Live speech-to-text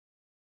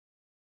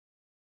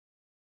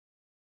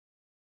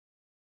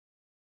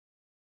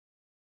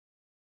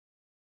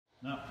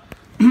No.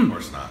 Of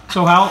course not.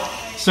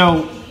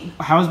 So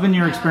how's been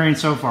your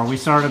experience so far? We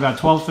started about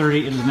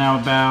 12:30. It is now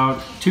about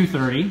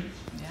 2:30.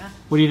 Yeah.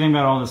 What do you think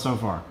about all this so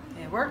far?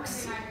 It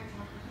works.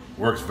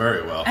 Works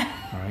very well.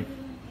 All right.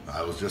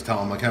 I was just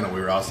telling McKenna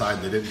we were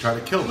outside. They didn't try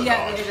to kill the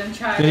dog. They didn't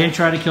try. They didn't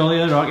try to kill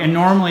the other dog. And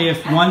normally,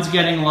 if one's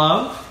getting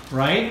love,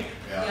 right?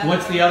 Yeah.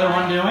 What's the other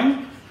one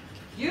doing?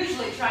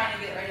 Usually trying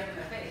to get right up in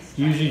their face.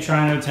 Usually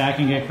trying to attack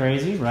and get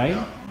crazy, right?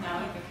 No,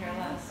 I could care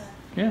less.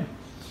 Yeah.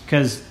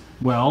 Because,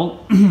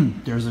 well,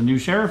 there's a new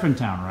sheriff in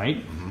town, right?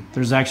 Mm-hmm.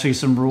 There's actually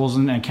some rules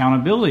and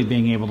accountability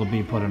being able to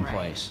be put in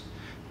place,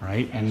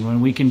 right? And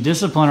when we can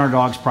discipline our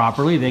dogs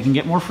properly, they can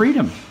get more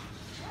freedom.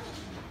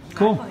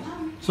 Cool. Exactly.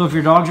 So if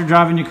your dogs are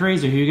driving you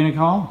crazy, who are you going to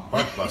call?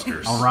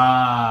 Barkbusters. All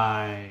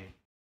right.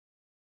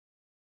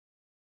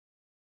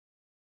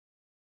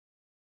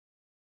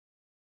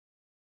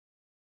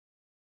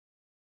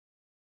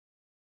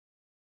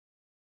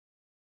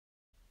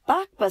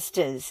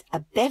 Barkbusters, a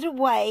better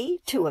way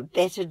to a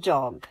better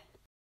dog.